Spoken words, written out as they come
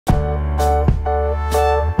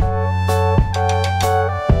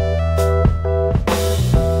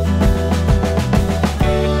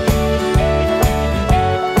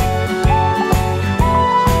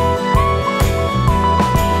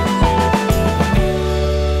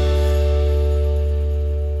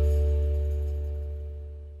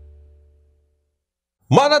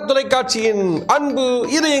தொலைக்காட்சியின் அன்பு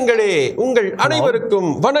இதயங்களே, உங்கள் அனைவருக்கும்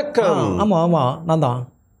வணக்கம். ஆமாம் ஆமாம், நான் தான்.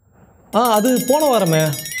 அது போன வாரமே.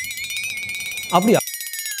 அப்படியா?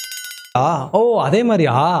 ஓ அதே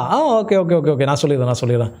மாதிரியா? ஓகே ஓகே ஓகே ஓகே, நான்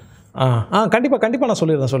சொல்லிடுறேன். கண்டிப்பாக நான்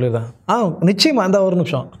சொல்லிடுறேன். நிச்சயமாக. அந்த ஒரு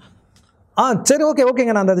நிமிஷம். சரி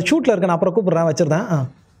ஓகேங்க, நான் அந்த ஷூட்டில் இருக்கேன், நான் அப்புறம் கூப்பிட்றேன், வச்சுருந்தேன்.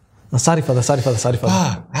 Sorry father.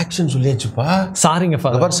 ஆக்ஷன் சொல்லியாச்சுப்பா. சாரிங்க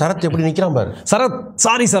ஃபாதர். சரத் எப்படி நிற்கிறான் பாரு.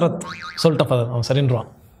 சாரி சரத் சொல்லிட்டேன் ஃபாதர். அவன் சரின்றான்.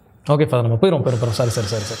 ஓகே ஃபாதர், நம்ம போயிடும்.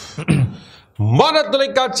 சாரி. மன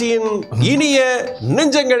தொலைக்காட்சியின் இனிய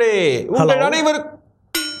நெஞ்சங்களே, உங்கள் அனைவருக்கும்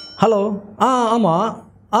ஹலோ.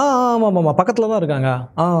 ஆமாம், பக்கத்தில் தான் இருக்காங்க.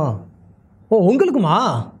 ஓ உங்களுக்குமா?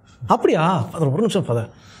 அப்படியா ஃபாதர்? ஒரு நிமிஷம் ஃபாதர்.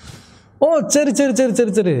 ஓ சரி.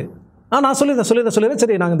 நான் சொல்லிடுறேன்.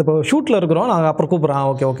 சரி, நாங்கள் இந்த இப்போ ஷூட்டில் இருக்கிறோம், நாங்கள் அப்புறம் கூப்பிட்றோம்.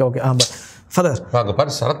 ஓகே. ஃபாதர் வாங்க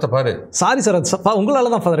பாரு, சரத்தை பாரு. சாரி சரத்,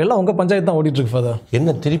 உங்களால் தான் ஃபாதர், எல்லாம் உங்கள் பஞ்சாயத்து தான் ஓடிட்டுருக்கு ஃபாதர்.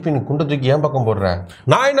 என்ன திருப்பி நீ குண்டை தூக்கி ஏன் பக்கம் போடுற?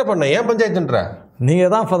 நான் என்ன பண்ணேன்? ஏன் பஞ்சாயத்துன்ற?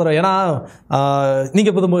 நீங்கள் தான் ஃபாதர். ஏன்னா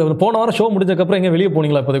நீங்கள் இப்போ போன வாரம் ஷோ முடிஞ்சதுக்கப்புறம் எங்கே வெளியே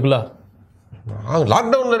போனீங்களா? இப்போதுக்குள்ளே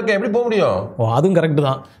லாக்டவுனில் இருக்கேன், எப்படி போக முடியும்? ஓ அதுவும் கரெக்டு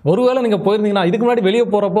தான். ஒருவேளை நீங்கள் போயிருந்தீங்கன்னா இதுக்கு முன்னாடி வெளியே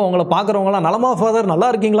போகிறப்போ உங்களை பார்க்குறவங்களாம் நலமா ஃபாதர், நல்லா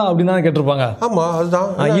இருக்கீங்களா அப்படின்னு தான் கேட்டிருப்பாங்க. ஆமாம்,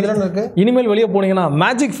 அதுதான் இருக்கு. இனிமேல் வெளியே போனீங்கன்னா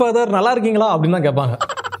மேஜிக் ஃபாதர் நல்லா இருக்கீங்களா அப்படின்னு தான் கேட்பாங்க.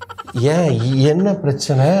 ஏன், என்ன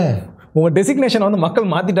பிரச்சனை? உங்கள் டெசிக்னேஷன் வந்து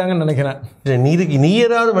மக்கள் மாற்றிட்டாங்கன்னு நினைக்கிறேன். நீ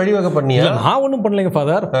ஏதாவது வழிவகை பண்ணியா? நான் ஒன்றும் பண்ணலைங்க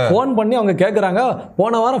ஃபாதர். ஃபோன் பண்ணி அவங்க கேட்குறாங்க,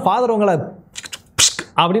 போன வாரம் ஃபாதர் உங்களை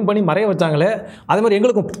அப்படின்னு பண்ணி மறைய வச்சாங்களே, அதே மாதிரி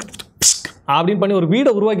எங்களுக்கும் அப்படின்னு பண்ணி ஒரு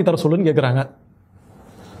வீடை உருவாக்கி தர சொல்லுன்னு கேட்குறாங்க.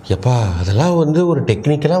 எப்பா அதெல்லாம் வந்து ஒரு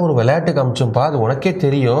டெக்னிக்கலாக ஒரு விளையாட்டு காமிச்சோம்ப்பா, அது உனக்கே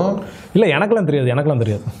தெரியும். இல்லை எனக்கெல்லாம்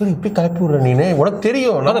தெரியாது. இப்படி கலப்பி விடுற நீனே, உனக்கு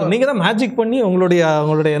தெரியும். நீங்கள் தான் மேஜிக் பண்ணி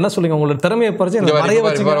உங்களுடைய என்ன சொல்லுங்க, உங்களோட திறமையை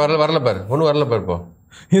பறிச்சு வரல பாரு, ஒன்றும் வரல பாரு. இப்போ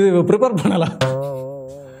இது ப்ரிப்பேர் பண்ணலாம்.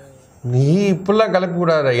 நீ இப்பெல்லாம் கிளப்பி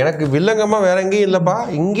விடாத. எனக்கு வில்லங்கம்மா வேற எங்கேயும் இல்லைப்பா,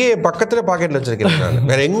 இங்கே பக்கத்தில் பாக்கெட்டில் வச்சிருக்கேன் நான்,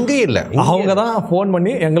 வேற எங்கேயும் இல்லை. அவங்க தான் ஃபோன்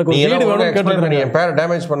பண்ணி எங்களுக்கு என் பேரை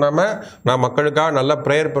டேமேஜ் பண்ணாமல் நான் மக்களுக்காக நல்லா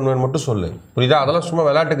ப்ரேயர் பண்ணுவேன்னு மட்டும் சொல்லு, புரியுதா? அதெல்லாம் சும்மா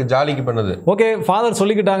விளையாட்டுக்கு ஜாலிக்கு பண்ணது. Okay father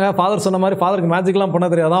சொல்லிக்கிட்டாங்க. ஃபாதர் சொன்ன மாதிரி ஃபாதருக்கு மேஜிக்லாம் பண்ண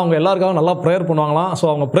தெரியாதான், அவங்க எல்லாருக்காக நல்லா ப்ரேயர் பண்ணுவாங்களாம். ஸோ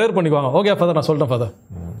அவங்க ப்ரேயர் பண்ணிக்குவாங்க. ஓகே ஃபாதர், நான் சொல்லிட்டேன் ஃபாதர்.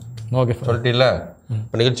 ஓகே சொல்லிட்டீல்ல,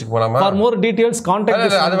 நிகழ்ச்சிக்கு போகலாமா? For more details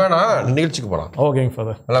contact. அது வேணாம், நிகழ்ச்சிக்கு போகலாம். ஓகேங்க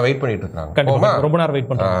ஃபாதர், எல்லாம் வெயிட் பண்ணிட்டு இருக்காங்க. ரொம்ப நேரம் வெயிட்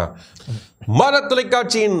பண்ணுறாங்க. மன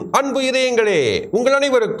தொலைக்காட்சியின் அன்பு இதயங்களே, உங்கள்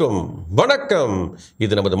அனைவருக்கும் வணக்கம்.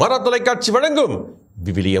 இது நமது மன தொலைக்காட்சி வழங்கும்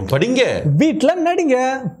விவிலியம் படிங்க, வீட்ல நடிங்க.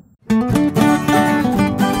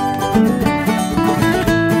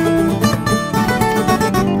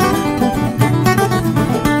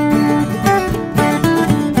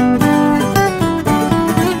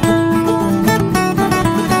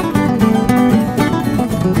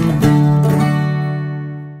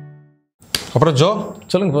 அப்புறம் ஜோ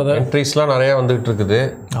சொல்லுங்க ஃபாதர். என்ட்ரிஸ்லாம் நிறையா வந்துகிட்டு இருக்குது.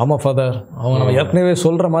 ஆமாம் ஃபாதர், அவங்க நம்ம ஏற்கனவே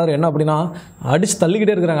சொல்கிற மாதிரி என்ன அப்படின்னா அடித்து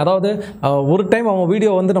தள்ளிக்கிட்டே இருக்கிறாங்க. அதாவது ஒரு டைம் அவங்க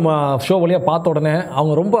வீடியோ வந்து நம்ம ஷோ வழியாக பார்த்த உடனே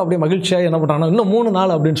அவங்க ரொம்ப அப்படியே மகிழ்ச்சியாக என்ன பண்ணுறாங்கன்னா இன்னும் 3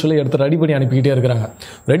 நாள் அப்படின்னு சொல்லி எடுத்து ரெடி பண்ணி அனுப்பிக்கிட்டே இருக்கிறாங்க.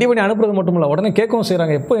 ரெடி பண்ணி அனுப்புறது மட்டும் இல்லை, உடனே கேட்கவும்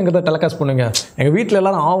செய்கிறாங்க, எப்போ எங்கள் டெலிகாஸ்ட் பண்ணுங்க, எங்கள் வீட்டில்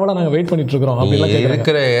எல்லாரும் ஆவலாக நாங்கள் வெயிட் பண்ணிட்டு இருக்கிறோம் அப்படிலாம்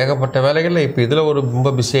இருக்கிற ஏகப்பட்ட வேலைகளில் இப்போ இதில் ஒரு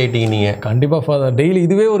ரொம்ப பிஸி ஆகிட்டீங்க நீங்கள். கண்டிப்பாக ஃபாதர், டெய்லி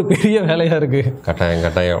இதுவே ஒரு பெரிய வேலையாக இருக்குது.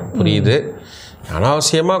 கட்டாயம் புரியுது.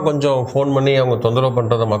 அனாவசியமாக கொஞ்சம் ஃபோன் பண்ணி அவங்க தொந்தரவு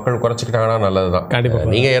பண்ணுறதை மக்கள் குறைச்சிக்கிட்டாங்கன்னா நல்லது தான். கண்டிப்பாக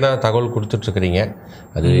நீங்கள் ஏன்னா தகவல் கொடுத்துட்ருக்கிறீங்க,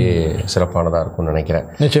 அது சிறப்பானதாக இருக்கும்னு நினைக்கிறேன்.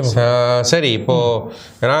 நிச்சயமாக. சரி,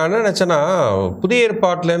 இப்போது நான் என்ன நினச்சேன்னா, புதிய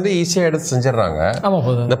ஏற்பாட்டிலேருந்து ஈஸியாக எடுத்து செஞ்சிடறாங்க. ஆமாம்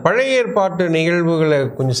ஃபாதர். இந்த பழைய ஏற்பாட்டு நிகழ்வுகளை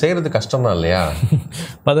கொஞ்சம் செய்கிறது கஷ்டம் தான் இல்லையா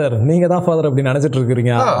ஃபாதர்? நீங்கள் தான் ஃபாதர் அப்படி நினச்சிட்டு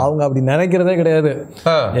இருக்கிறீங்க, அவங்க அப்படி நினைக்கிறதே கிடையாது.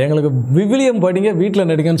 எங்களுக்கு விவிலியம் படிங்க, வீட்டில்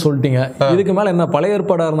நடிங்கன்னு சொல்லிட்டீங்க. இதுக்கு மேலே என்ன பழைய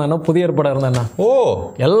ஏற்பாடாக இருந்தா என்ன, புதிய ஏற்பாடாக இருந்தா என்ன,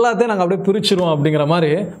 எல்லாத்தையும் நாங்கள் அப்படியே பிரிச்சிருவோம் அப்படிங்கிற மாதிரி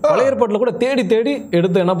பழைய ஏற்பாட்டில் கூட தேடி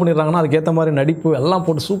எடுத்து என்ன பண்ணிடுறாங்கன்னா அதுக்கேற்ற மாதிரி நடிப்பு எல்லாம்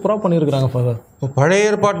போட்டு சூப்பராக பண்ணியிருக்கிறாங்க ஃபாதர்.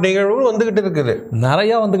 பழைய ஏற்பாட்டு நிகழ்வு வந்துகிட்டு இருக்குது,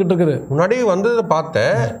 நிறையா வந்துகிட்டு இருக்குது. முன்னாடி வந்ததை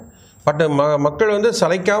பார்த்தேன், பட் மக்கள் வந்து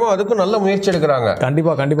சளைக்காம அதுக்கும் நல்ல முயற்சி எடுக்கிறாங்க.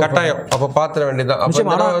 கண்டிப்பா கட்டாயம். அப்ப பாத்திர வேண்டியதான்.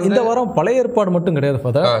 இந்த வாரம் பழைய ஏற்பாடு மட்டும் கிடையாது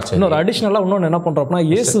ஃபாதர், இன்னொரு அடிஷனலா இன்னொன்னு என்ன பண்றோம்னா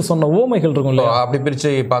இயேசு சொன்ன ஓமைகள் இருக்கும் இல்லையா, அப்படி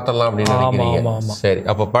பிரிச்சு பார்த்தலாம் அப்படின்னு நினைக்கிறீங்க. சரி,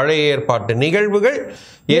 அப்ப பழைய ஏற்பாட்டு நிகழ்வுகள்,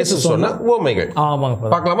 இயேசு சொன்ன ஓமைகள்.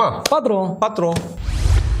 ஆமாங்க, பார்க்கலாமா? பாத்துருவோம்.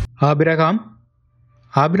 ஆபிரகாம்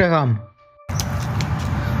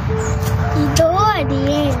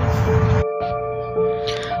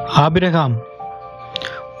ஆபிரகாம்,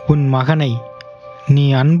 உன் மகனை, நீ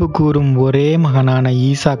அன்பு கூறும் ஒரே மகனான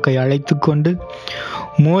ஈசாக்கை அழைத்து கொண்டு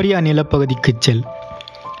மோரியா நிலப்பகுதிக்குச் செல்.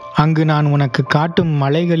 அங்கு நான் உனக்கு காட்டும்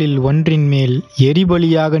மலைகளில் ஒன்றின் மேல்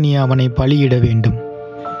எரிபலியாக நீ அவனை பலியிட வேண்டும்.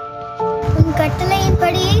 உன்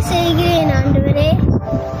கட்டளையின்படியே செய்கிறேன் ஆண்டவரே.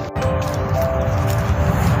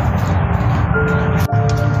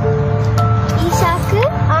 ஈசாக்கு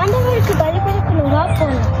ஆண்டவருக்கு பலிபலிக்கணும். வா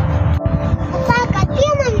போலாம். அப்பா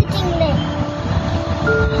கத்தியம்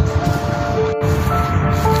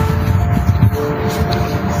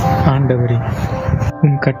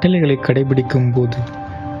உன் கட்டளைகளை கடைபிடிக்கும் போது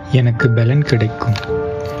எனக்கு பலன் கிடைக்கும்.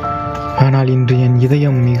 ஆனால் இன்று என்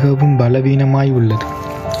இதயம் மிகவும் பலவீனமாய் உள்ளது.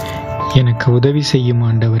 எனக்கு உதவி செய்யும்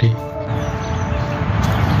ஆண்டவரே.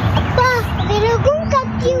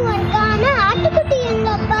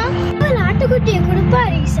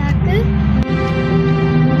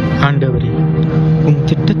 ஆண்டவரே, உம்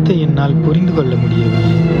திட்டத்தை என்னால் புரிந்து கொள்ள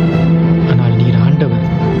முடியவில்லை. ஆனால் நீர் ஆண்டவர்,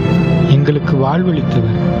 எங்களுக்கு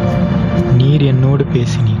வாழ்வளித்தவர். நீர் என்னோடு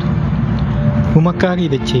பேசினீர். உமக்காக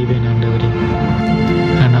இதை செய்வேன் ஆண்டவரே.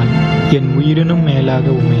 ஆனால் என் உயிரினும் மேலாக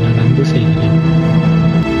உம்மை நான் அன்பு செய்கிறேன்.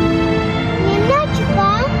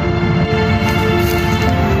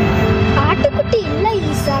 ஆட்டுக்குட்டி இல்ல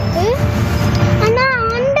ஈசாக்கு. ஆனா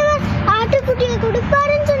ஆண்டவர் ஆட்டுக்குட்டியை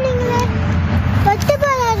கொடுப்பாருன்னு சொன்னீங்களே.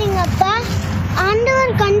 பத்துப்படாதீங்கப்பா,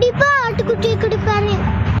 ஆண்டவர் கண்டிப்பா ஆட்டுக்குட்டியை கொடுப்பாரு.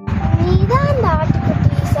 நீதான் அந்த ஆட்டுக்குட்டி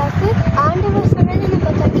ஈசாக்கு. ஆண்டவர் சொன்னதை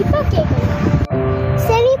நம்ம கண்டிப்பா கேட்கணும்.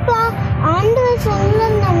 சரிப்பா, ஆண்டவர் சொன்னதை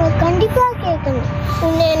நம்ம கண்டிப்பா கேட்கணும்.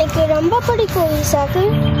 உன்னை எனக்கு ரொம்ப பிடிக்கும் ஈசாக்கு.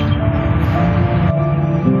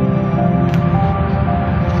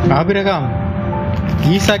 ஆபிரகாம்,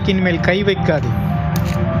 ஈசாக்கின் மேல் கை வைக்காது.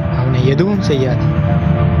 அவனை எதுவும் செய்யாது.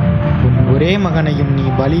 உன் ஒரே மகனையும் நீ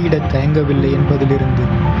பலியிட தயங்கவில்லை என்பதிலிருந்து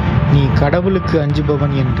நீ கடவுளுக்கு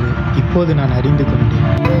அஞ்சுபவன் என்று இப்போது நான் அறிந்து கொண்டேன்.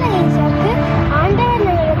 ஆண்டவர்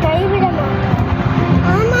நம்மளை கைவிட மாட்டார்.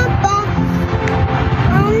 ஆமாப்பா,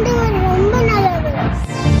 ஆண்டவர் ரொம்ப நல்லவர்.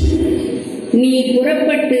 நீ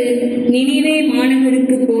புறப்பட்டு நினிவே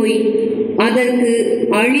மாநகருக்கு போய் அதற்கு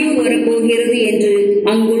அழிவு வரப்போகிறது என்று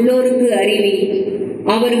அங்குள்ளோருக்கு அறிவி.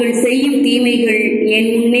 அவர்கள் செய்யும் தீமைகள் என்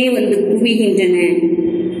முன்னே வந்து குவிகின்றன.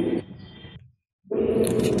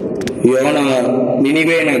 யோனா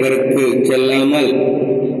நினிவே நகருக்கு செல்லாமல்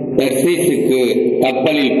தர்சீசுக்கு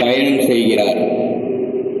கப்பலில் பயணம் செய்கிறார்.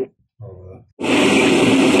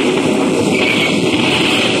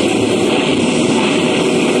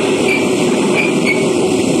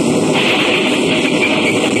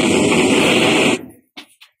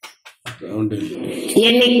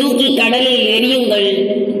 என்னை தூக்கி கடலில் எறியுங்கள்.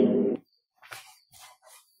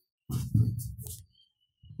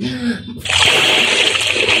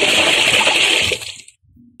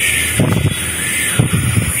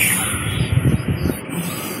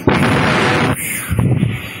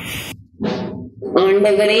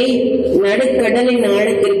 ஆண்டவரே, நடுக்கடலின்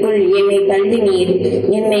ஆழத்திற்குள் என்னை தள்ளினீர்.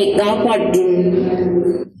 என்னை காப்பாற்றும்.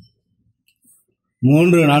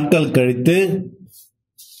 3 நாட்கள் கழித்து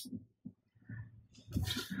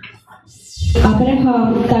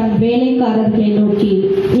அபிரகாம் தன் வேலைக்காரர்களை நோக்கி,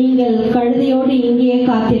 நீங்கள் கழுதையோடு இங்கேயே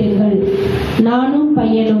காத்திருங்கள். நானும்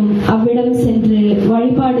பையனும் அவ்விடம் சென்று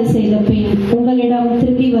வழிபாடு செய்த பின் உங்களிடம்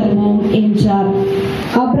திரும்பி வருவோம் என்றார்.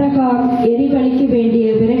 அபிரகாம் எரிபலிக்கு வேண்டிய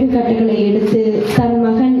விறகு கட்டுகளை எடுத்து தன்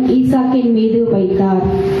மகன் ஈசாக்கின் மீது வைத்தார்.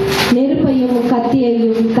 நெருப்பையும்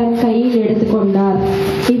கத்தியையும் தன் கையில் எடுத்துக்கொண்டார்.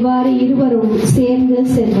 இவ்வாறு இருவரும் சேர்ந்து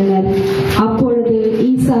சென்றனர். அப்பொழுது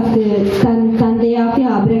ஈசாக்கு தன் தந்தையாகிய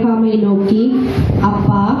அபிரகாமை நோக்கி,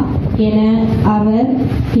 அப்பா என அவர்,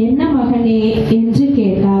 என்ன மகனே என்று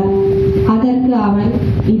கேட்டார். அதற்கு அவன்,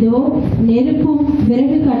 இதோ நெருப்பும்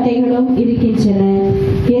விறகு கட்டைகளும் இருக்கின்றன.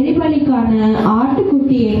 எரிபலிக்கான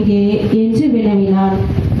ஆட்டுக்குட்டி எங்கே என்று வினவினான்.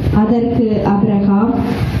 அதற்கு அபிரகாம்,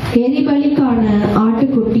 எரிபலிக்கான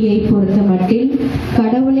ஆட்டுக்குட்டியை பொறுத்தமட்டில்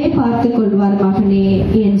கடவுளே பார்த்துக் கொள்வார் மகனே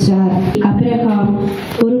என்றார். அபிரகாம்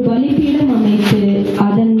ஒரு பலிபீடம் அமைத்து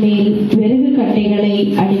அதன் மேல் விறகு கட்டைகளை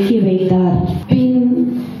அடுக்கி வைத்தார். பின்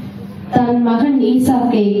தன் மகன்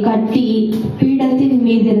ஈசாக்கை கட்டி பீடத்தின்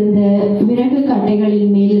மீதிருந்த விறகு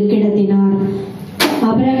கட்டைகளின் மேல் கிடத்தினார்.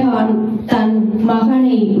 அபிரகாம் தன்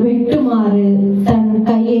மகனை வெட்டுமாறு தன்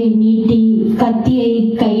கையை நீட்டி கத்தியை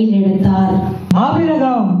கையில் எடுத்தார்.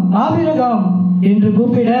 ஆபிரகாம், ஆபிரகாம் என்று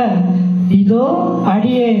கூப்பிட, இதோ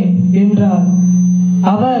அடியேன் என்றார்.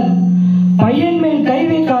 அவர், பையன் மேல் கை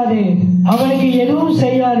வைக்காதே, அவனுக்கு எதுவும்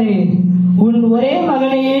செய்யாதே. உன் ஒரே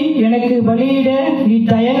மகனையை எனக்கு பலியிட நீ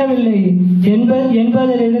தயங்கவில்லை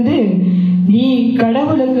என்பதிலிருந்து நீ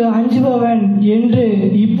கடவுளுக்கு அஞ்சுபவன் என்று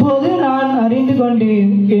இப்போது நான் அறிந்து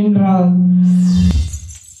கொண்டேன் என்றார்.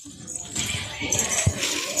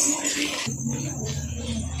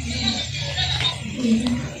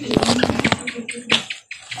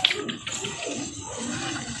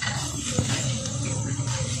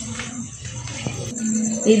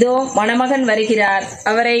 இதோ மணமகன் வருகிறார்,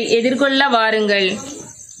 அவரை எதிர்கொள்ள வாருங்கள்.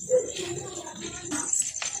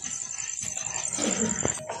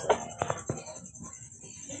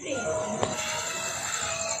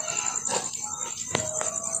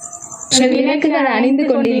 விளக்குகள் அணிந்து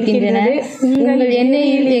கொண்டிருக்கின்றன. உங்கள்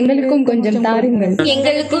எண்ணெயில் எங்களுக்கும் கொஞ்சம் தாருங்கள்.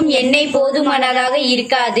 எங்களுக்கும் எண்ணெய் போதுமானதாக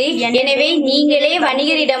இருக்காது. எனவே நீங்களே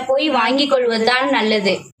வணிகரிடம் போய் வாங்கிக் கொள்வதுதான்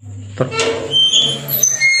நல்லது.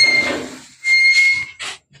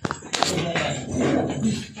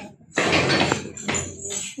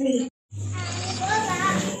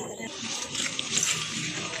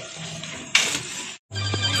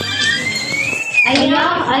 ஐயா,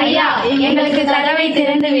 ஐயா, எங்களுக்கு கதவை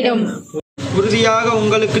திறந்துவிடும். உறுதியாக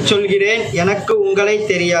உங்களுக்கு சொல்கிறேன், எனக்கு உங்களை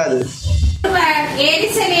தெரியாது.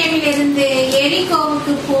 எருசலேமிலிருந்து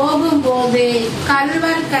எரிகோவுக்கு போகும்போது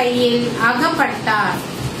கள்வர் கையில் அகப்பட்டார்.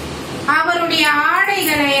 அவருடைய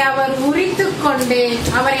ஆடைகளை அவர் உரித்துக் கொண்டு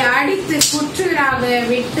அவரை அடித்து குற்றுயிராக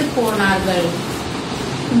விட்டு போனார்கள்.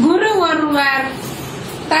 குரு ஒருவர்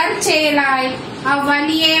தற்செயலாய்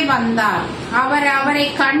அவ்வழியே வந்தார். அவர் அவரை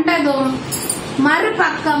கண்டதும்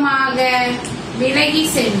மறுபக்கமாக விலகி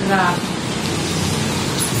சென்றார்.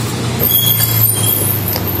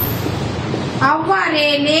 அவ்வாறே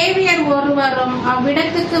லேவியர் ஒருவரும்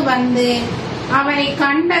அவ்விடத்துக்கு வந்து அவரை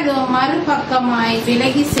கண்டதும் மறுபக்கமாய்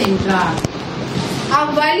விலகி சென்றார்.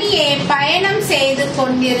 அவ்வழியே பயணம் செய்து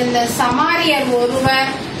கொண்டிருந்த சமாரியர்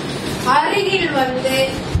ஒருவர் அருகில் வந்து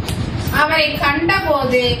அவரை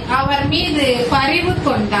கண்டபோது அவர் மீது பரிவு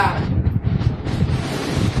கொண்டார்.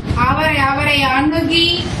 அவரை அணுகி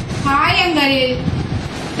காயங்களில்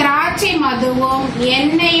திராட்சை மதுவும்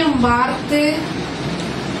எண்ணெயும் வார்த்து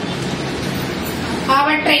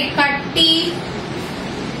அவற்றை கட்டி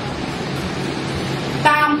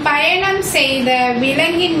தாம் பயணம் செய்த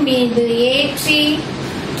விலங்கின் மீது ஏற்றி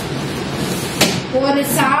ஒரு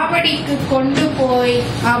சாவடிக்கு கொண்டு போய்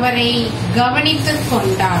அவரை கவனித்துக்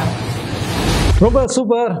கொண்டார். ரொம்ப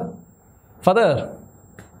சூப்பர் ஃபாதர்.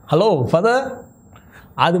 ஹலோ ஃபாதர்,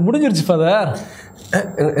 அது முடிஞ்சிருச்சு ஃபாதர்.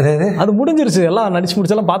 அது முடிஞ்சிருச்சு, எல்லாம் நடிச்சு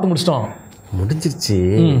முடிச்செல்லாம் பார்த்து முடிச்சிட்டோம். முடிஞ்சிருச்சு.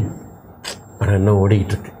 ஆனால் என்ன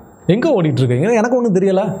ஓடிக்கிட்டு இருக்கு? எங்கே ஓடிட்டு இருக்கீங்க? எனக்கு ஒன்றும்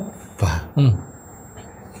தெரியல.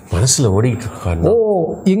 மனசில் ஓடிக்கிட்டு இருக்காங்க. ஓ,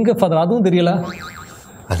 எங்கே ஃபாதர்? அதுவும் தெரியல.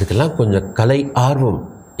 அதுக்கெல்லாம் கொஞ்சம் கலை ஆர்வம்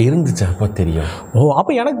இருந்துச்சு, அப்போ தெரியும். ஓ,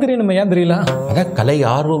 அப்போ எனக்கு தெரியணுமே, ஏன் தெரியல? அதான் கலை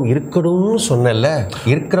ஆர்வம் இருக்கணும்னு சொன்னல,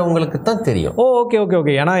 இருக்கிறவங்களுக்கு தான் தெரியும். ஓ, ஓகே ஓகே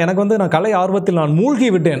ஓகே. ஏன்னா எனக்கு வந்து நான் கலை ஆர்வத்தில் நான் மூழ்கி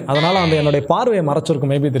விட்டேன். அதனால் அந்த என்னுடைய பார்வையை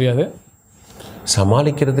மறைச்சிருக்கும், மேபி தெரியாது.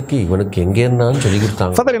 சமாளிக்கிறதுக்கு இவனுக்கு எங்கே இருந்தாலும் சொல்லி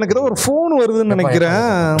கொடுத்தாங்க. ஃபாதர், எனக்கு ஏதோ ஒரு ஃபோன் வருதுன்னு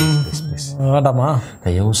நினைக்கிறேன். வேண்டாமா?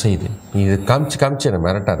 தயவு செய்து நீ இது காமிச்சு என்ன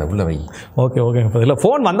மிரட்டாத, உள்ள வை. Okay okay. இல்லை,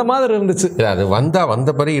 ஃபோன் வந்த மாதிரி இருந்துச்சு. அது வந்த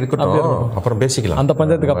பிறகு இருக்கட்டும், அப்புறம் பேசிக்கலாம். அந்த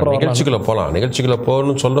பஞ்சாயத்துக்கு அப்புறம் நிகழ்ச்சிக்குள்ள போகலாம். நிகழ்ச்சிக்குள்ள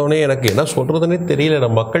போகணும்னு சொன்னோடனே எனக்கு என்ன சொல்றதுன்னே தெரியல.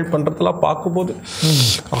 நம்ம மக்கள் பண்றதெல்லாம் பார்க்கும்போது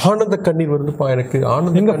ஆனந்த கண்ணீர் வருதுப்பா எனக்கு.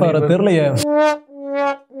 ஆனந்த தெரியலையே.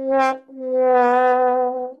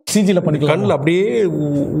 சிஜியில் பண்ணிக்கலாம். கண்ணில் அப்படியே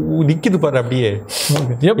நிற்கிது பாரு. அப்படியே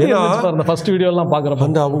எப்படி அந்த ஃபர்ஸ்ட் வீடியோலாம் பார்க்குறப்ப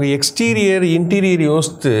அந்த அவங்க எக்ஸ்டீரியர் இன்டீரியர்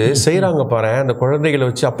யோசித்து செய்கிறாங்க பாரு, அந்த குழந்தைகளை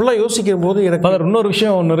வச்சு. அப்படிலாம் யோசிக்கும் போது எனக்கு இன்னொரு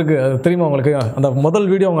விஷயம் ஒன்று இருக்குது. அது தெரியுமா உங்களுக்கு? அந்த முதல்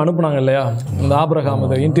வீடியோ அவங்க அனுப்புனாங்க இல்லையா, இந்த ஆபிரகாம்,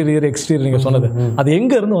 அந்த இன்டீரியர் எக்ஸ்டீரியர் நீங்கள் சொன்னது, அது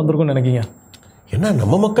எங்கே இருந்து வந்திருக்கும்னு நினைக்கிங்க? என்ன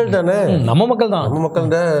நம்ம மக்கள் தானே? நம்ம மக்கள் தான். நம்ம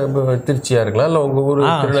மக்கள் தான். திருச்சியா இருக்கலாம், இல்லை உங்கள் ஊர்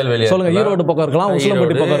திருநெல்வேலி, சொல்லுங்கள், ஈரோடு பக்கம் இருக்கலாம்,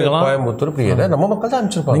 உசிலம்பட்டி பக்கம் இருக்கலாம், கோயம்புத்தூர், இப்படி நம்ம மக்கள் தான்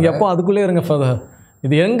அனுப்பிச்சிருப்பாங்க. நீங்கள் எப்போ அதுக்குள்ளே இருங்க ஃபாதர்.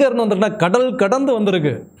 இது எங்கே இருந்து வந்திருக்குன்னா கடல் கடந்து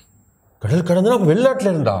வந்திருக்கு. கடல் கடந்து வெளிநாட்டில்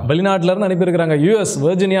இருந்தா? வெளிநாட்டில இருந்து அனுப்பியிருக்கிறாங்க. யூஎஸ்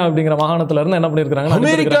வெர்ஜினியா அப்படிங்கிற மாகாணத்துல இருந்து என்ன பண்ணியிருக்காங்க?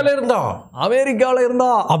 அமெரிக்கால இருந்தா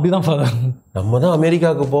அப்படிதான் ஃபாதர். நம்ம தான்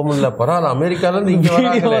அமெரிக்காவுக்கு போக முடியல, பரவாயில்ல. அமெரிக்கால இருந்து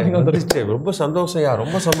இங்கே ரொம்ப சந்தோஷம்யா,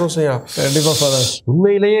 ரொம்ப சந்தோஷம்யா. கண்டிப்பா ஃபாதர்.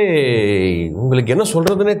 உண்மையிலேயே உங்களுக்கு என்ன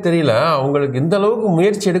சொல்றதுன்னே தெரியல. அவங்களுக்கு இந்த அளவுக்கு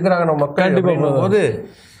முயற்சி எடுக்கிறாங்க நம்ம மக்கள். கண்டிப்பா போது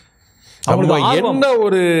அவங்க என்ன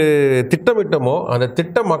ஒரு திட்டமிட்டமோ அந்த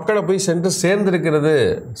திட்டம் மக்களை போய் சென்று சேர்ந்திருக்கிறது,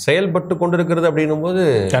 செயல்பட்டு கொண்டிருக்கிறது அப்படின்னும் போது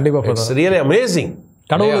கண்டிப்பா ரியலி அமேசிங்.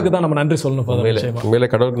 கடவுளுக்கு தான் நம்ம நன்றி சொல்லணும்.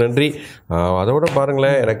 உண்மையில கடவுளுக்கு நன்றி. அதோட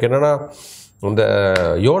பாருங்களேன், எனக்கு என்னன்னா இந்த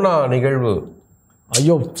யோனா நிகழ்வு,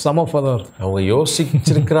 ஐயோ சம ஃபாதர். அவங்க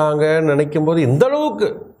யோசிச்சிருக்கிறாங்கன்னு நினைக்கும் போது இந்த அளவுக்கு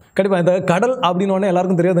கண்டிப்பாக இந்த கடல் அப்படின்னு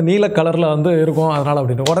எல்லாருக்கும் தெரியாது, நீல கலரில் வந்து இருக்கும். அதனால்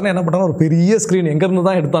அப்படின்னு உடனே என்ன பண்ணாங்க, ஒரு பெரிய ஸ்க்ரீன் எங்கேருந்து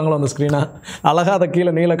தான் எடுத்தாங்களோ அந்த ஸ்க்ரீனை அழகாக அதை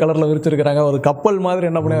கீழே நீல கலரில் விரிச்சிருக்கிறாங்க. ஒரு கப்பல்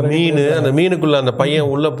மாதிரி என்ன பண்ணாரு, மீன், அந்த மீனுக்குள்ளே அந்த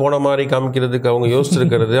பையன் உள்ளே போன மாதிரி காமிக்கிறதுக்கு அவங்க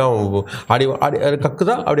யோசிச்சிருக்கிறது. அவங்க அடி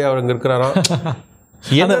கக்குதா அப்படி அவங்க இருக்கிறாராம்.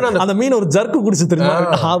 அந்த மீன் ஒரு ஜர்க்கு குடிச்சு தெரியுமா,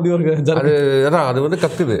 அப்படி ஒரு ஜர்க்கு. அது வந்து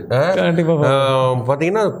கக்குது. கண்டிப்பா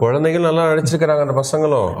பாத்தீங்கன்னா குழந்தைகள் நல்லா நடிச்சிருக்கிறாங்க. அந்த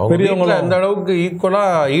பசங்களும் அவங்க அந்த அளவுக்கு ஈக்குவலா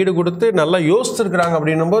ஈடு கொடுத்து நல்லா யோசிச்சிருக்கிறாங்க.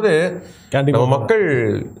 அப்படின்னும் போது நம்ம மக்கள்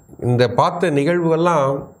இந்த பார்த்த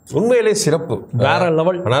நிகழ்வுகள்லாம் உண்மையிலே சிறப்பு, வேற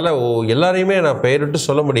லெவல். அதனால் எல்லாரையுமே நான் பெயரிட்டு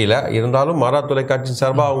சொல்ல முடியல, இருந்தாலும் மாறா தொலைக்காட்சி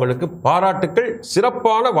சார்பாக அவங்களுக்கு பாராட்டுக்கள்,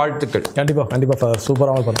 சிறப்பான வாழ்த்துக்கள். கண்டிப்பாக கண்டிப்பாக ஃபாதர்,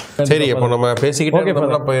 சூப்பராக பண்ணோம். சரி, அப்போ நம்ம பேசிக்கிட்டே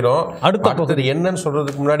போயிடும். அடுத்தது என்னன்னு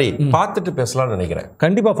சொல்றதுக்கு முன்னாடி பார்த்துட்டு பேசலாம்னு நினைக்கிறேன்.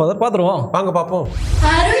 கண்டிப்பாக ஃபாதர், பார்த்துருவோம், வாங்க பார்ப்போம்.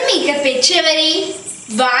 அருள்மிக்க பெற்றவரே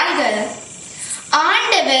வாழ்க,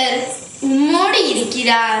 ஆண்டவர் உம்மோடு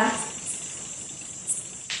இருக்கிறார்.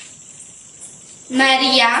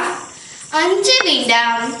 மரியா, அஞ்ச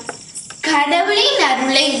வேண்டாம், கடவுளின்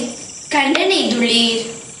அருளை கண்டடைந்துள்ளீர்.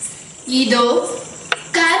 இதோ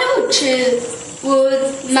கருவுற்று ஒரு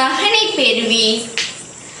மகனை பெறுவீர்.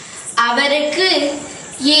 அவருக்கு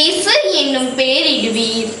இயேசு என்னும்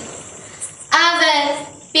பெயரிடுவீர். அவர்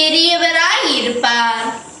பெரியவராய் இருப்பார்,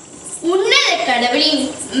 உன்னத கடவுளின்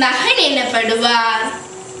மகன் எனப்படுவார்.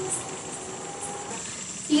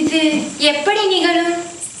 இது எப்படி நிகழும்?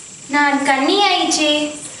 நான் கன்னியாயிற்றே.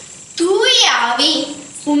 தூய ஆவி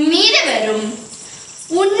உம்மீது வரும்,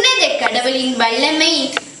 உன்னத கடவுளின் வல்லமை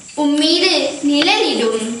உம்மீது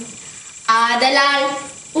நிழலிடும். ஆதலால்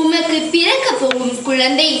உமக்கு பிறக்க போகும்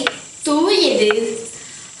குழந்தை தூயது,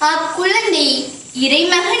 அக்குழந்தை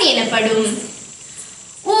இறைமகன் எனப்படும்.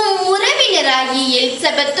 உறவினராகி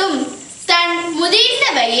எலிசபெத்தும் தன் முதிர்ந்த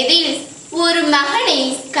வயதில் ஒரு மகனை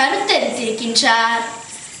கருத்தரித்திருக்கின்றார்.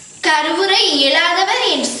 கருவுரை இயலாதவர்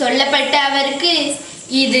என்று சொல்லப்பட்ட அவருக்கு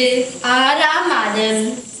இது 6ஆம் மாதம்.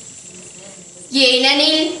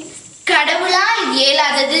 ஏனெனில் கடவுளால்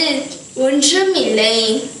இயலாதது ஒன்றும் இல்லை.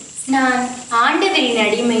 நான் ஆண்டவரின்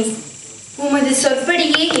அடிமை, உமது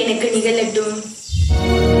சொற்படியே எனக்கு நிகழட்டும்.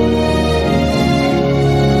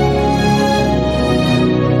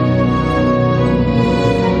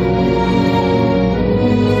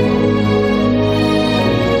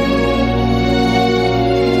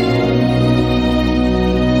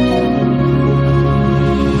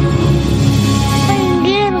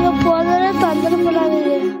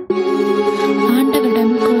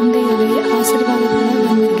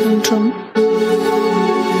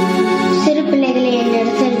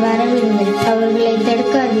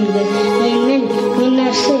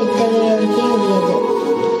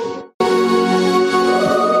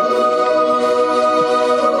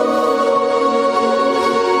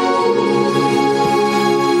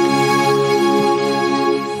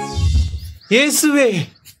 இயேசுவே,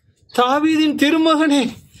 தாவீதின் திருமகனே,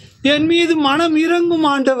 என் மீது மனம் இறங்கும்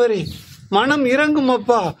ஆண்டவரே, மனம் இறங்கும்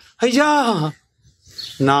அப்பா. ஐயா,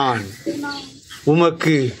 நான்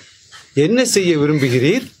உமக்கு என்ன செய்ய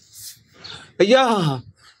விரும்புகிறீர்? ஐயா,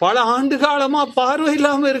 பல ஆண்டு காலமா பார்வை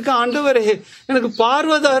இல்லாம இருக்க ஆண்டவரே, எனக்கு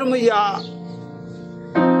பார்வை தாரும் ஐயா.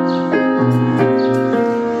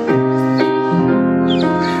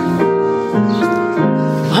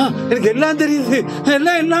 எனக்கு எல்லாம் தெரியுது,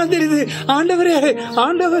 எல்லாம் தெரியுது ஆண்டவரே,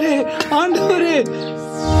 ஆண்டவரே, ஆண்டவரே.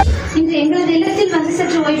 இன்று எங்களது இல்லத்தில் வந்து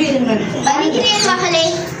சற்று ஓய்வெடுங்கள். வருகிறேன் மகளே.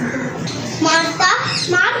 மார்த்தா,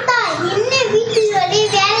 மார்த்தா, என்ன வீட்டில் ஒரே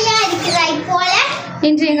வேலையா இருக்கிறாய் போல?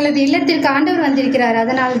 இன்று எங்களது இல்லத்திற்கு ஆண்டவர் வந்திருக்கிறார்,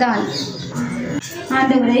 அதனால்தான்.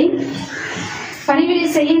 ஆண்டவரை, பணிவிடை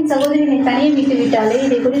செய்ய என் சகோதரியை தனியே விட்டு விட்டாலே,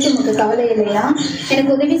 இதை குறித்து உமக்கு கவலை இல்லையா?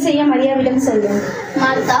 எனக்கு உதவி செய்ய மரியாவிடம் சொல்லும்.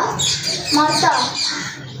 மார்த்தா, மார்த்தா,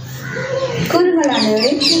 கூறுங்கள் ஆண்டவரே.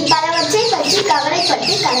 நீ பலவற்றை பற்றி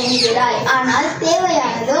கவலைப்பட்டு கலங்குகிறாய், ஆனால்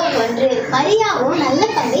தேவையானதோ ஒன்று. மரியாவோ நல்ல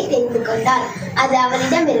பங்கை தெரிந்து கொண்டாள், அது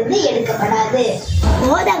அவரிடமிருந்து எடுக்கப்படாது.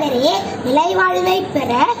 போதகரே, நிலைவாழ்வை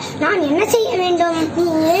பெற நான் என்ன செய்ய வேண்டும்? நீ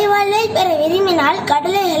நிலைவாழ்வை பெற விரும்பினால்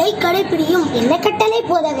கடலைகளை கடைபிடியும். என்ன கட்டளை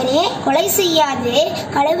போதகரே? கொலை செய்யாதே,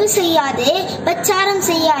 களவு செய்யாதே, பிரச்சாரம்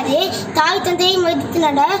செய்யாதே, தாய் தந்தையை மதித்து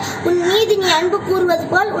நட, உன் மீது நீ அன்பு கூறுவது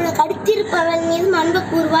போல் உனக்கு அடுத்திருப்பவன் மீதும் அன்பு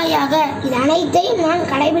கூறுவாயாக. இது அனைத்தையும் நான்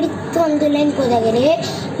கடைபிடித்து வந்துள்ளேன் போதகரே.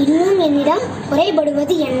 இன்னும் என்னிடம்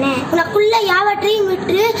குறைபடுவது என்ன? உனக்குள்ள யாவற்றையும்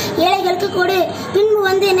விட்டு ஏழைகளுக்கு கொடு, பின்பு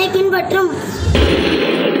வந்து என்னை பின்பற்றும்.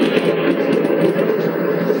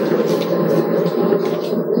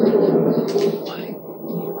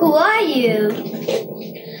 Who are you?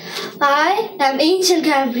 I am Angel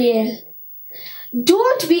Gabriel.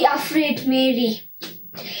 Don't be afraid, Mary.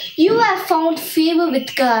 You have found favor with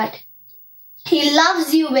God. He loves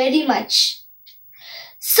you very much.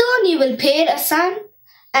 Soon you will bear a son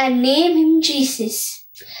and name him Jesus.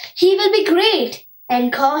 He will be great and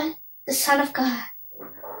called the Son of God.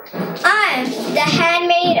 I am the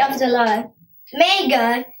handmaid of the Lord. May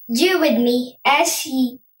God do with me as He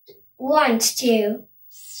wants to.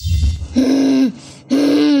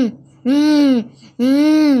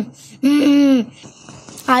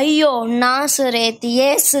 ஐயோ நாசரேத்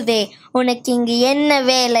இயேசுவே, உனக்கு இங்கு என்ன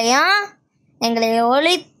வேலையா? எங்களை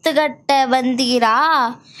ஒழித்து கட்ட வந்தீரா?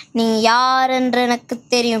 நீ யார் என்று எனக்கு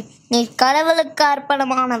தெரியும். நீ கடவுளுக்கு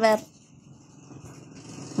அர்ப்பணமானவர்.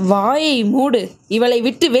 வாயை மூடு, இவளை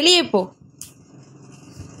விட்டு வெளியே போ.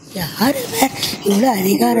 யார் இவர் இவ்வளோ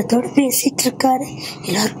அதிகாரத்தோடு பேசிட்டு இருக்காரு?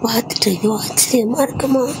 எல்லாரும் பார்த்துட்டு ஐயோ ஆச்சரியமா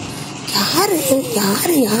இருக்குமா? யாரு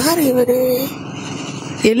யாரு யாரு இவரு?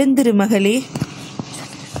 எழுந்திரு மகளே.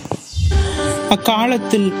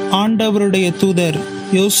 அக்காலத்தில் ஆண்டவருடைய தூதர்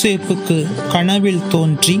யோசேப்புக்கு கனவில்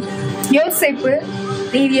தோன்றி, யோசேப்பு,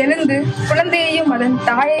 நீர் எழுந்து குழந்தையையும் அதன்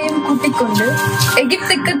தாயையும் கூட்டிக் கொண்டு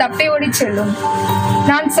எகிப்துக்கு தப்பி ஓடி செல்லும்.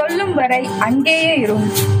 நான் சொல்லும் வரை அங்கேயே இரும்.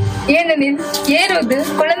 ஏனெனில் ஏரோது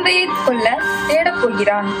குழந்தையை கொல்ல தேடப்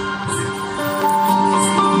போகிறான்.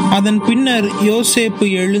 அதன் பின்னர் யோசேப்பு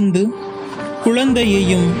எழுந்து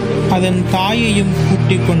குழந்தையையும் அதன் தாயையும்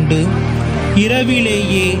கூட்டிக் கொண்டு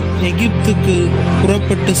இரவிலேயே எகிப்துக்கு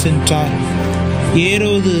புறப்பட்டு சென்றார்.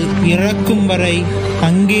 ஏரோது இறக்கும் வரை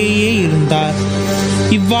அங்கேயே இருந்தார்.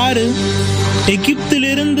 இவ்வாறு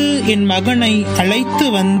எகிப்திலிருந்து என் மகனை அழைத்து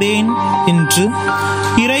வந்தேன் என்று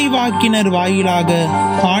இறைவாக்கினர் வாயிலாக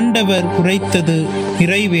ஆண்டவர் உரைத்தது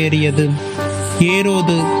நிறைவேறியது.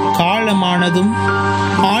 ஏரோது காலமானதும்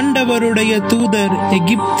ஆண்டவருடைய தூதர்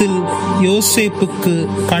எகிப்தில் யோசேப்புக்கு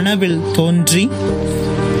கனவில் தோன்றி,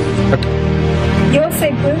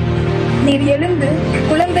 யோசேப்பு, நீர் எழுந்து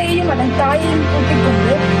குழந்தையையும் அதன் தாயையும் கூட்டிக்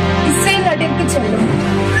கொண்டு இஸ்ரேல் நாட்டிற்கு செல்லும்.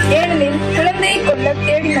 ஏனெனில் குழந்தையை கொல்ல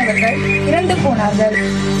தேடினவர்கள் இறந்து போனார்கள்.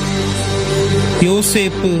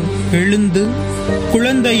 யோசேப்பு எழுந்து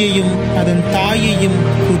குழந்தையையும் அதன் தாயையும்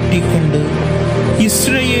கூட்டிக் கொண்டு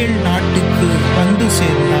இஸ்ரேல் நாட்டுக்கு வந்து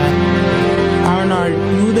சேர்ந்தார். ஆனால்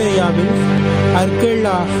யூதேயாவில்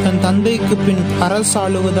அர்கெல்லா தன் தந்தைக்கு பின்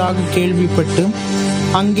அரசாளுவதாக கேள்விப்பட்டு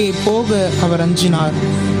அங்கே போக அவர் அஞ்சினார்.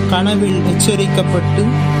 கனவில் எச்சரிக்கப்பட்டு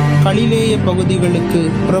கலிலேய பகுதிகளுக்கு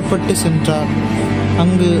புறப்பட்டு சென்றார்.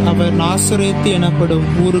 அங்கு அவர் நாசரேத்து எனப்படும்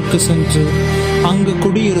ஊருக்கு சென்று அங்கு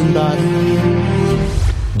குடியிருந்தார்.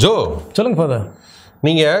 ஜோ, சொல்லுங்க ஃபாதர்.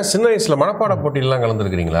 நீங்கள் சின்ன வயசில் மனப்பாட போட்டியிலாம்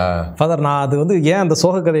கலந்துருக்கிறீங்களா? ஃபாதர், நான் அது வந்து ஏன் அந்த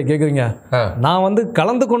சோக கதையை கேட்குறீங்க? நான் வந்து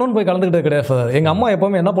கலந்துக்கணும்னு போய் கலந்துக்கிட்டே கிடையாது ஃபாதர். எங்கள் அம்மா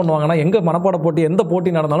எப்போவுமே என்ன பண்ணுவாங்கன்னா, எங்கே மனப்பாட போட்டி எந்த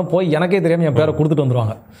போட்டி நடந்தாலும் போய் எனக்கே தெரியாமல் என் பேரை கொடுத்துட்டு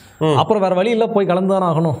வந்துடுவாங்க. அப்புறம் வேறு வழி இல்லை, போய் கலந்து தானே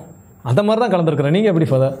ஆகணும். அந்த மாதிரி தான் கலந்துருக்குறேன். நீங்கள் எப்படி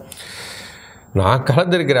ஃபாதர்? நான்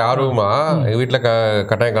கலந்துருக்கிறேன் ஆர்வமாக. எங்கள் வீட்டில்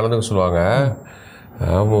கட்டாயம் கலந்துக்க சொல்லுவாங்க.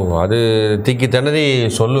 ஆமாம், அது திக்கி திணறி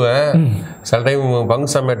சொல்லுவேன். சில டைம் பங்கு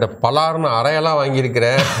சமயத்தை பலார்னு அறையெல்லாம்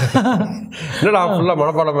வாங்கியிருக்கிறேன். என்னடா ஃபுல்லாக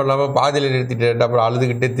மனப்பாடம் இல்லாமல் பாதியில் நிறுத்திட்டேன், அப்புறம்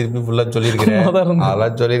அழுதுகிட்டே திருப்பி ஃபுல்லாக சொல்லியிருக்கிறேன்.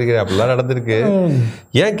 அதெல்லாம் சொல்லியிருக்கிறேன். அப்படிலாம் நடந்திருக்கு.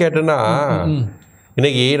 ஏன் கேட்டேன்னா,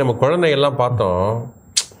 இன்னைக்கு நம்ம குழந்தைகள்லாம் பார்த்தோம்,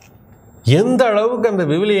 எந்த அளவுக்கு அந்த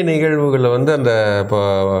விவிலிய நிகழ்வுகளில் வந்து அந்த இப்போ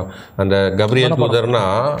அந்த கப்ரியேல் தூதர்னா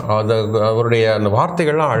அந்த அவருடைய அந்த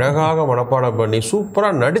வார்த்தைகள்லாம் அழகாக மனப்பாடம் பண்ணி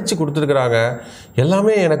சூப்பராக நடித்து கொடுத்துருக்குறாங்க.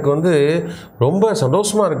 எல்லாமே எனக்கு வந்து ரொம்ப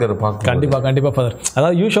சந்தோஷமாக இருக்கிறது பார்க்க. கண்டிப்பாக கண்டிப்பாக ஃபாதர்.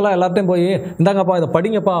 அதாவது யூஸ்வலாக எல்லாத்தையும் போய் இந்தாங்கப்பா இதை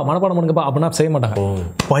படிங்கப்பா மனப்பாடம் பண்ணுங்கப்பா அப்படின்னா செய்ய மாட்டாங்க.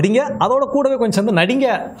 படிங்க, அதோட கூடவே கொஞ்சம் சேர்ந்து நடிங்க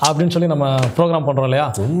அப்படின்னு சொல்லி நம்ம ப்ரோக்ராம் பண்ணுறோம் இல்லையா?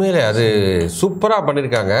 உண்மையிலே அது சூப்பராக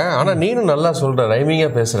பண்ணியிருக்காங்க. ஆனால் நீனும் நல்லா சொல்கிற,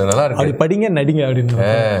 ரைமிங்காக பேசுகிற, நல்லா இருக்கு. அப்படி படிங்க நடிங்க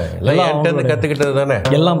அப்படின்னு கத்துக்கிட்டது தானே.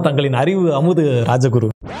 எல்லாம் தங்களின் அறிவு அமுது ராஜகுரு.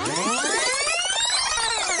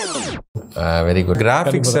 Very good.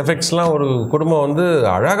 கிராஃபிக்ஸ் எஃபெக்ட்ஸ்லாம் ஒரு குடும்பம் வந்து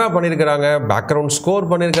அழகாக பண்ணியிருக்கிறாங்க. பேக்ரவுண்ட் ஸ்கோர்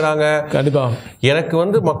பண்ணியிருக்கிறாங்க. கண்டிப்பாக எனக்கு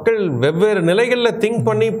வந்து மக்கள் வெவ்வேறு நிலைகளில் திங்க்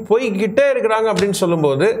பண்ணி போய்கிட்டே இருக்கிறாங்க அப்படின்னு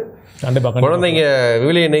சொல்லும்போது கண்டிப்பாக குழந்தைங்க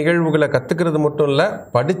விவிலிய நிகழ்வுகளை கற்றுக்கிறது மட்டும் இல்லை,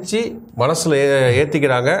 படித்து மனசில்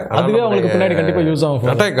ஏற்றிக்கிறாங்க. அதுவே அவங்களுக்கு பின்னாடி கண்டிப்பாக யூஸ் ஆகும்.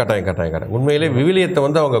 கட்டாயம் கட்டாயம் கட்டாயம் கட்டாயம். உண்மையிலே விவிலியத்தை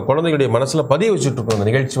வந்து அவங்க குழந்தைகளுடைய மனசில் பதிவு வச்சுட்டு இருக்கோம். அந்த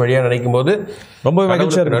நிகழ்ச்சி வழியாக நினைக்கும் போது ரொம்ப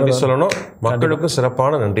மகிழ்ச்சியாக நன்றி சொல்லணும். மக்களுக்கும்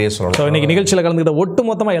சிறப்பான நன்றியை சொல்லணும். இன்னைக்கு நிகழ்ச்சியில் கலந்துக்கிட்ட ஒட்டு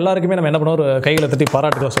மொத்தமாக எல்லாருக்குமே நம்ம என்ன பண்ண ஒரு கைகளை தட்டி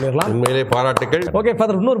பாராட்டுகள் சொல்லிடலாம். உண்மையிலே பாராட்டுகள். ஓகே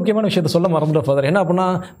ஃபாதர், இன்னொரு முக்கியமான விஷயத்தை சொல்ல மறந்துட்டேன் ஃபாதர். என்ன அப்படின்னா,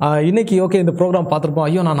 இன்னைக்கு ஓகே இந்த ப்ரோக்ராம் பார்த்துருப்போம்,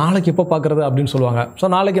 ஐயோ நான் நாளைக்கு எப்போ பார்க்குறது அப்படின்னு சொல்லுவாங்க.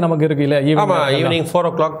 ஸோ நாளைக்கு நமக்கு இருக்கு இல்லை, ஈவினிங் 4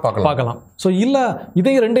 o'clock பார்க்கலாம். ஸோ இல்லை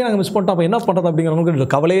இதையும் ரெண்டையும் நாங்கள் மிஸ் பண்ணிட்டோம், அப்போ என்ன பண்ணுறது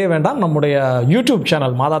அப்படிங்கிறவங்களுக்கு கவலையே வேண்டாம். நம்முடைய யூடியூப்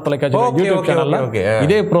சேனல் மாதா தொலைக்காட்சி யூடியூப் சேனலில்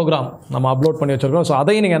இதே ப்ரோக்ராம் நம்ம அப்லோட் பண்ணி வச்சிருக்கோம். ஸோ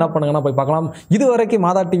அதையும் நீங்கள் என்ன பண்ணுங்கன்னா போய் பார்க்கலாம். இது வரைக்கும்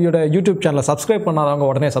மாதா டிவியோட யூடியூப் சேனலை சப்ஸ்கிரைப் பண்ணாதவங்க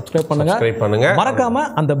உடனே சப்ஸ்கிரைப் பண்ணுங்க. மறக்காம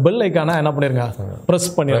அந்த பெல் ஐக்கான என்ன பண்ணிருங்க, பிரஸ்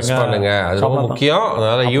பண்ணிருங்க. அது ரொம்ப முக்கியம்.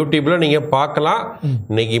 அதனால யூடியூப்ல நீங்க பார்க்கலாம்.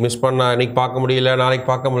 இன்னைக்கு மிஸ் பண்ணா இன்னைக்கு பார்க்க முடியல, நாளைக்கு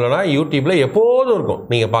பார்க்க முடியலன்னா யூடியூப்ல எப்போதும் இருக்கும்,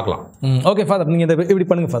 நீங்க பார்க்கலாம். ஓகே ஃபாதர், நீங்க இப்படி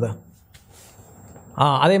பண்ணுங்க ஃபாதர்.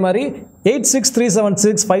 அதே மாதிரி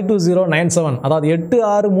 8637652097, அதாவது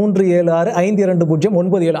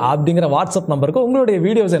 8637652097 அப்படிங்கிற வாட்ஸ்அப் நம்பருக்கு உங்களுடைய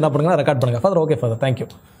வீடியோஸ் என்ன பண்ணுங்க ரெக்கார்ட் பண்ணுங்க ஃபாதர். Okay father, thank you.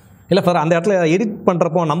 இல்லை ஃபாதர் அந்த இடத்துல எடிட்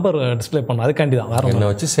பண்ணுறப்போ நம்பர் டிஸ்பிளே பண்ணணும், அதுக்காண்டி தான் வேறு என்ன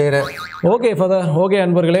வச்சு செய்கிறேன். Okay father. ஓகே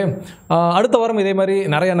அன்பர்களே, அடுத்த வாரம் இதே மாதிரி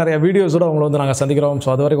நிறைய வீடியோஸோடு அவங்களை வந்து நாங்கள் சந்திக்கிறோம்.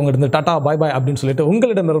 ஸோ அது வரைக்கும் உங்கள்கிட்ட டாட்டா பாய் பாய் அப்படின்னு சொல்லிட்டு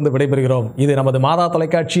உங்களிடமிருந்து விடைபெறுகிறோம். இது நமது மாதா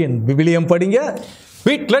தொலைக்காட்சியின் விவிலியம் படிங்க,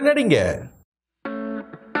 வீட்டில் நடிங்க.